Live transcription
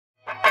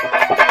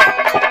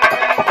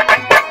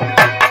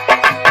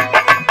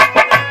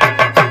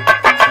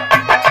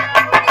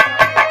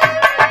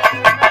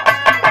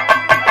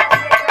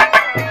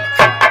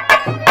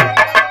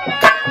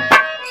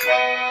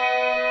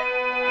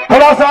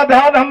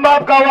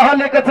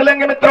लेकर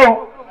चलेंगे मित्रों।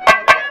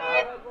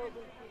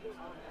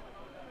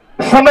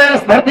 समय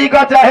इस धरती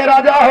का चाहे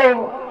राजा हो,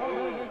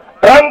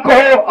 रंग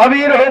हो,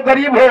 अमीर हो,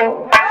 गरीब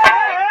हो,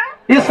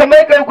 इस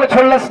समय को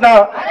छोड़लस ना।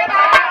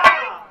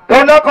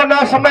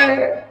 कोना समय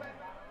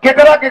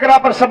केकरा केकरा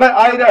पर समय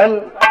आई रहल।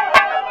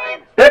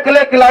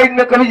 एकले के लाइन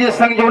में कभी ये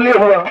संजोले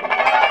हुआ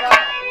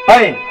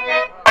है।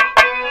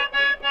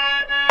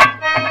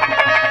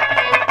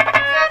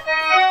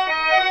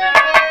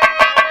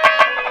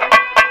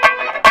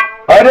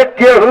 अरे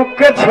केहू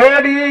के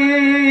छोड़ी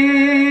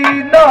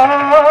ना,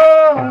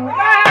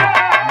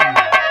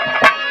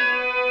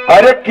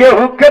 अरे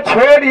केहू के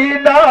छोड़ी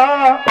ना,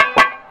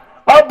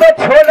 अब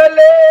छोड़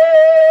ले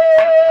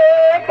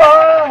बा।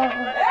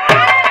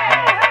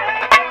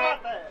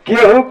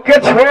 केहू के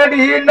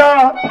छोड़ी ना,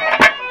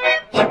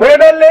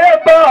 छोड़ ले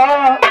बा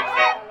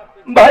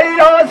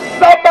भैया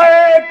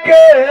समय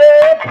के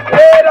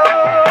फेरा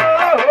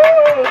हो।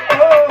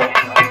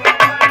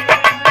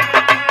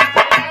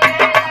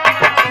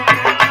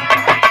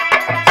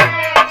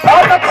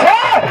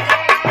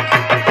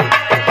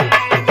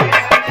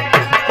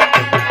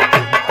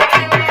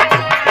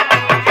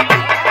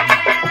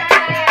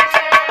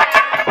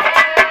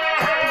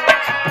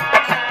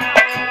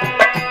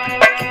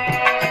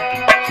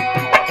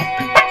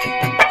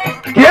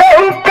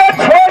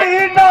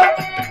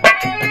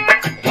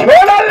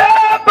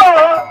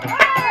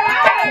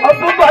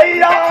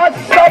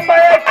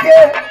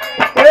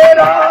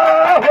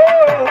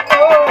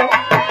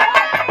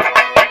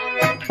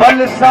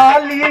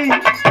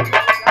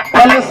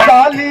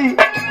 बलशाली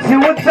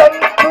शिव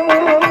जंतु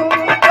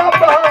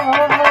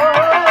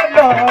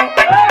दबाना,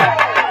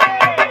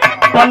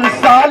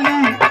 बलशाली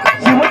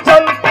शिव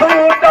जंतु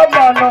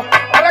दबाना।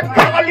 अरे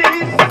खाली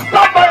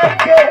समय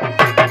के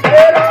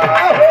तेरा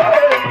हो।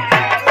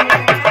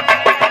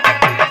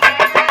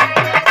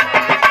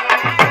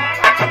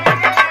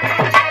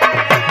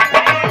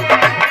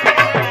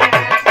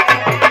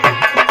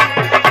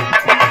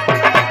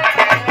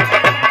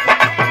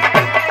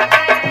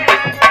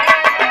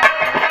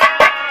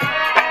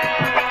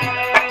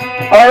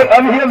 और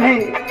अभी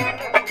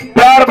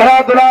प्यार भरा,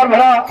 दुलार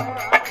भरा,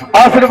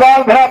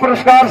 आशीर्वाद भरा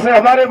पुरस्कार से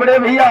हमारे बड़े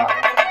भैया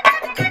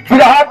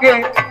बिरहा के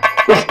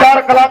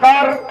स्टार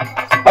कलाकार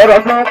और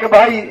हम लोगों के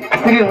भाई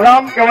श्री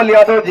राम केवल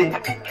यादव जी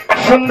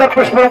सुंदर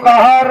पुष्पों का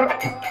हार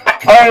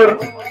और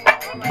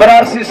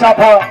बनारसी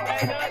साफा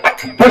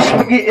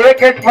पुष्प की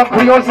एक एक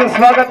पंखुड़ियों से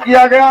स्वागत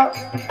किया गया।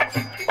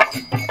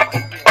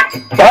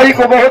 भाई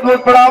को बहुत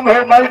बहुत प्रणाम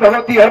हो। माई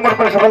भगवती हर मन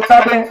पर सफलता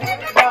दें।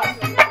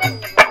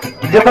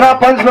 जितना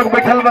 5 लोग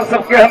बैठल बन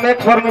सबके हम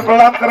एक स्वर में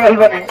प्रणाम कर रहे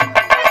बने।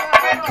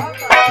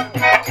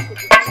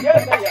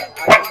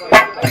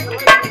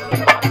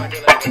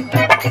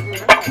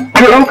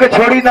 केहू के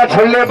छोड़ी ना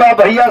छोड़ले बा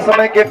भैया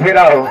समय के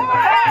फेरा हो।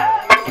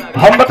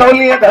 हम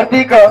बतौली है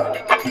धरती का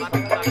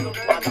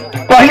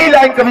पहली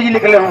लाइन कभी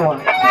निकले हुआ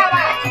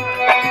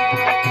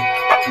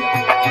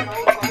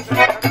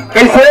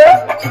कैसे।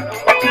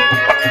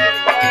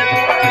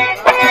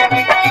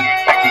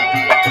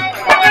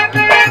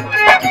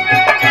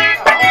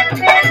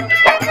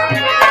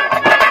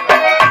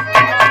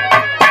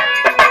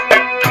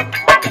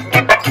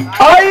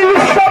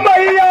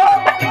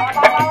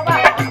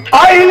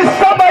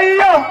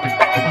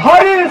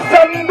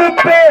 हरिचंद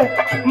पे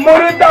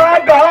मुर्दा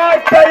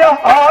घाट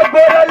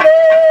गोरले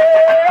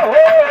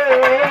हो।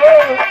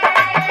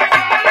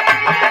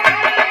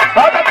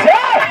 बहुत अच्छा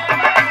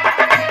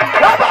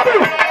बाबू।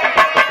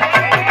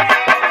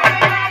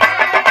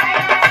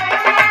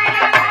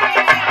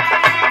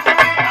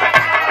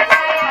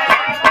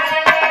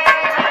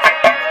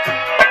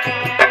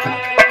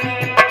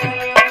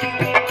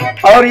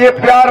 और ये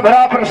प्यार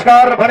भरा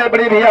पुरस्कार बड़े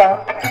बड़े भैया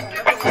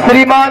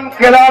श्रीमान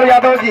केदार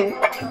यादव जी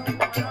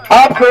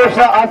आपको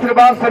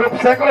आशीर्वाद स्वरूप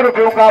सैकड़ों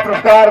रुपयों का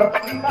पुरस्कार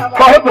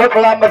बहुत बहुत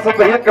प्रणाम। सब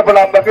भैया के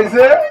प्रणाम।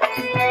 कैसे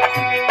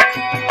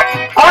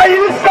आई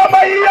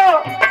समैया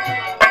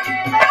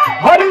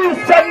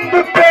हरिचंद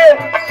पे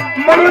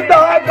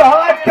मुर्दा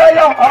घाट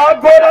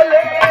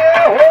गोरले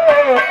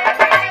हो।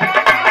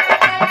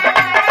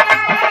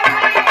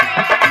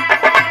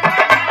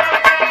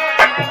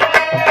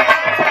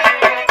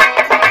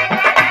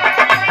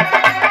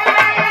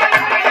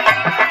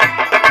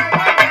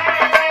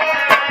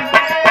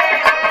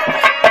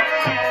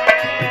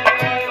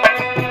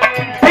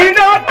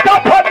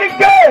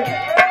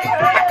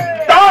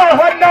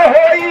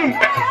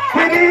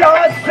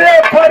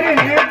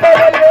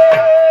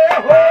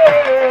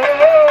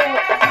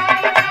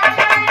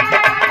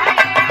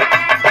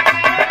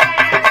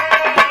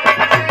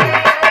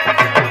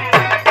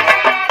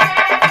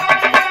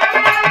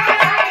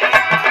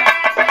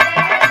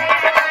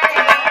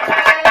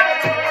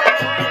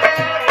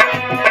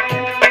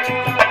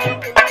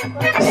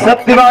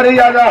 सत्यवारी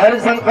राजा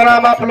हरिचंद का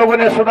नाम आप लोगों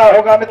ने सुना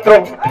होगा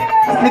मित्रों।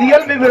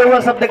 सीरियल में भी रहुआ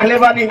सब दिखले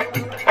बानी।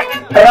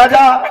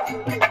 राजा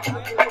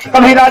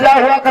कभी राजा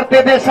हुआ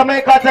करते थे। समय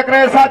का चक्र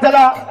ऐसा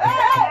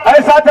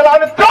चला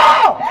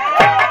मित्रों।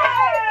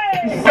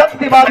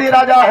 सत्यवादी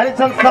राजा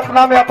हरिचंद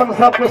सपना में अपन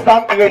सब कुछ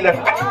शांत गए।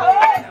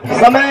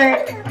 समय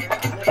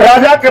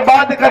राजा के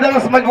बाद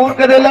कदलस मजबूर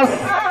कर देलस।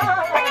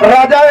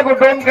 राजा एगो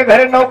डोम के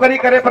घरे नौकरी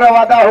करे पर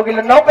वादा हो गई,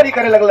 नौकरी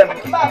करे लगलन।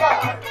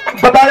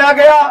 बताया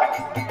गया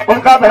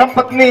उनका धर्म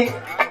पत्नी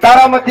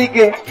तारामती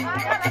के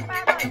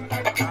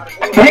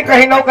भी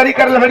कहीं नौकरी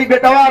कर लड़ी।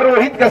 बेटवा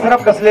रोहित के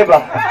सरफ कसले बा।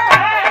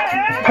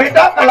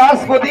 बेटा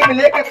कलाश गोदी में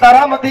लेके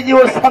तारामती जी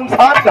वो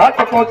शमशान घाट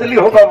पर पहुंचली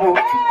हो बाबू,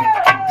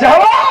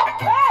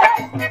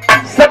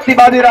 जहाँ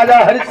सत्यवादी राजा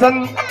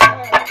हरिश्चंद्र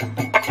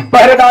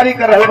पहरेदारी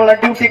कर रहे बड़ा,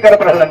 ड्यूटी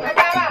करत रहलन।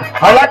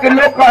 हालांकि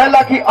लोग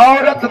कहेला कि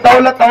औरत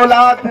दौलत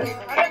औलाद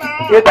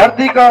ये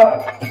धरती का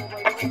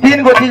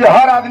 3 गो चीज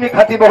हर आदमी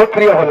खातिर बहुत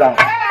प्रिय होला,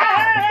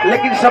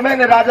 लेकिन समय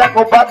ने राजा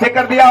को बाध्य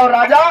कर दिया और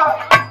राजा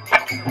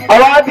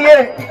आवाज दिए,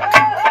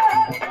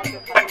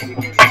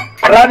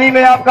 रानी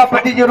में आपका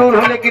पति जरूर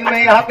हो लेकिन मैं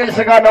यहाँ के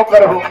सगा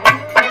नौकर हूँ।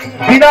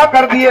 बिना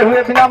कर दिए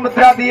हुए, बिना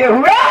मुद्रा दिए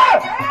हुए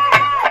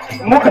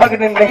मुख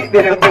अग्नि नहीं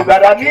दे रहे होगा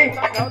रानी।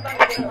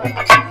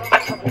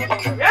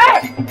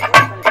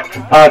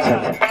 अच्छा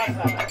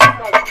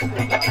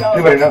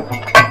ठीक है ना।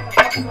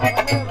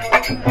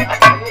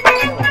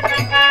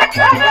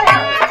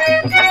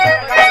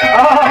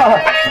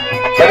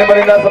 बड़े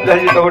बड़े ना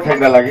समझाइए तो वो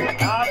ठेका लगे।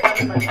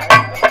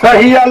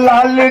 कहिया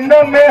लाल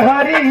न में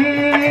हरी,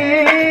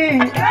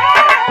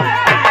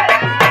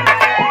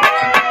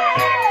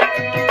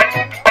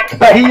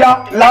 कहिया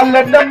लाल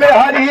न में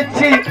हरी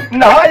छी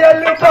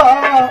नहायल बा,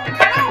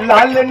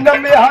 लाल न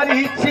में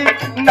हरी छी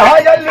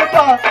नहायल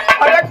बा।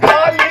 अरे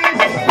खाली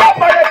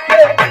सबड़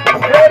के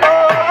फेरा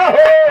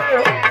हो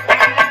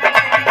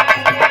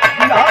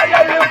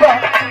नहायल बा।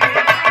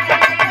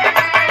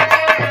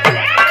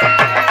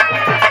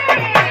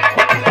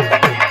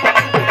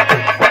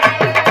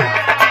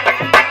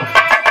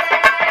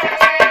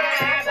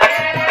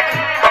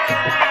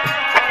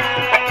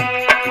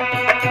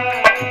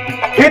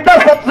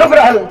 सत्सुग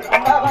रहल,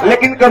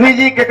 लेकिन कभी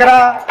जी केकरा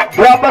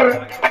द्वापर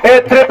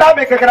त्रेता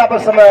में केकरा पर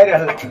समय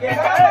रहल।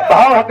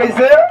 भाव है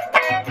कैसे?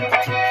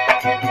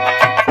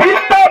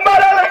 सीता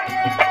मरल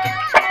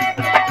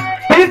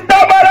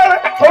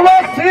वो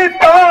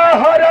सीता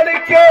हरण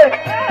के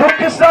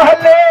दुख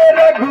सहले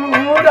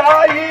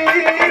रघुराई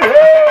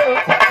हो।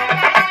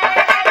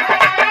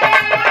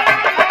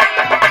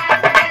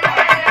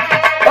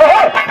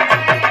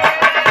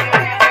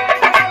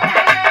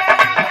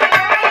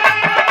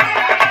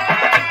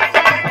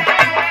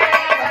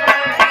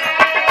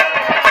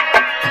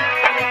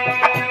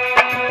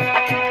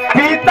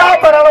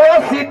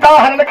 सीता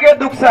हरण के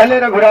दुख सहले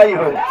रघुराई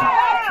हो।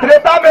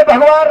 त्रेता में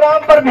भगवान राम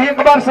पर भी एक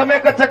बार समय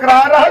का चक्रा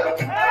रहल।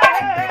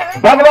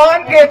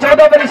 भगवान के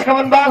 14 वर्ष का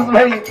वनवास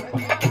भई,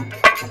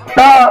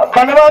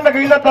 बनवा में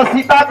गईला तो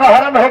सीता का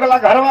हरण हो गला,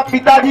 घरवा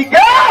पिताजी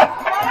के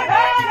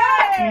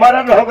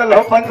मरण हो गल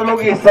हो। पंच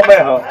लोग इस समय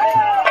हो।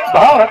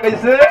 भाव है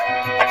कैसे?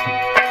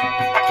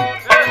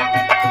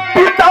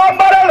 पिता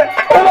मरण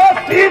वो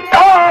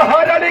सीता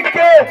हरण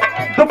के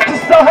दुख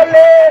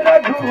सहले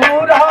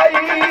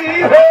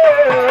रघुराई हो।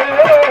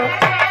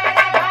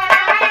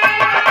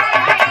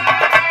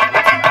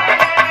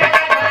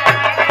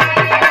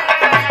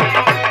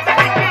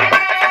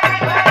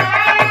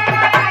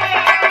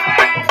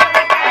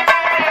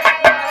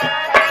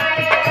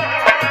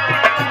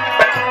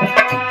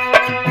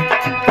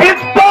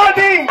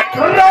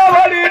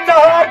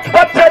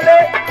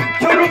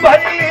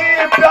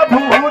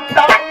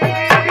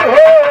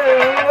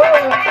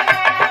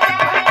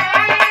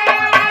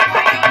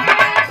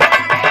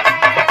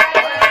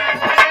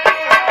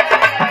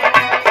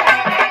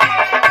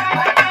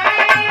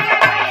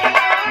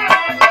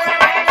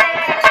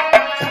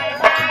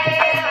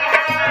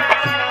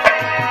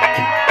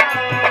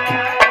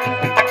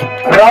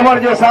 रावण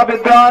जैसा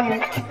विद्वान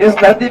इस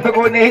धरती पे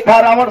कोई नहीं था।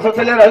 रावण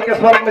सोचले रहल के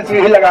स्वर्ग में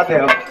सीढ़ी लगाते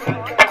हम,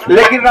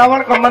 लेकिन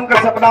रावण का मन का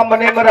सपना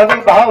मने में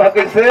रहल। भाव है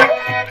कैसे?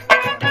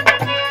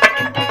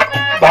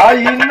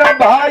 भाई न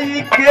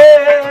भाई के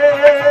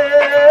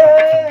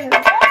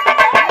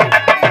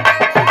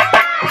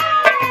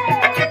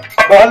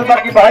कहल बा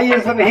कि भाई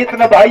ऐसा हित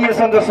न भाई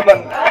ऐसा दुश्मन।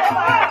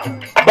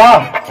 वाह,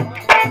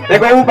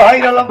 एगो वो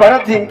भाई रहल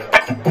भरत जी,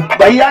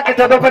 भैया के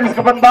 14 पर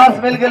इसका वनवास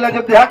मिल गया,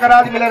 अयोध्या का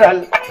राज मिल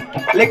रहल।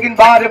 लेकिन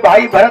बार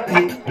भाई भरत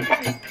जी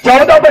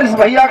 14 वर्ष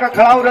भैया का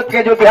खड़ा रख के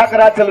अयोध्या का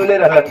राज चलने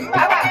रहलन।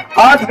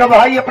 आज का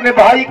भाई अपने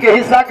भाई के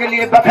हिस्सा के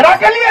लिए, बखरा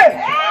के लिए,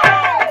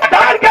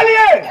 दान के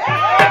लिए,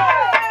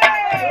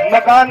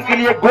 मकान के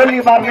लिए गोली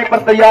मारने पर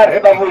तैयार है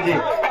बाबूजी।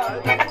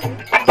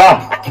 वाह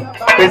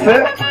कैसे?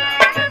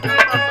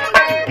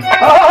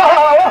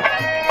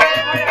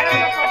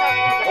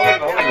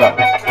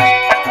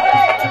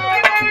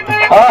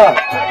 हाँ,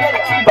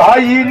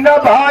 भाई न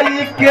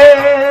भाई के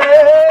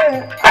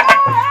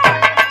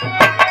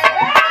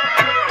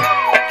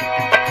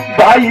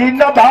भाई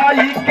न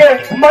भाई के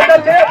मन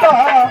लेबा,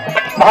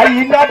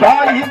 भाई न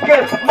भाई के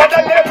मन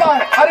लेबा।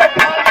 अरे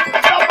भाई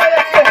समय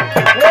के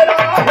फेरा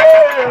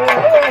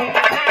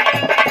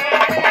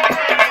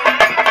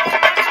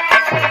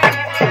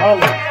हो।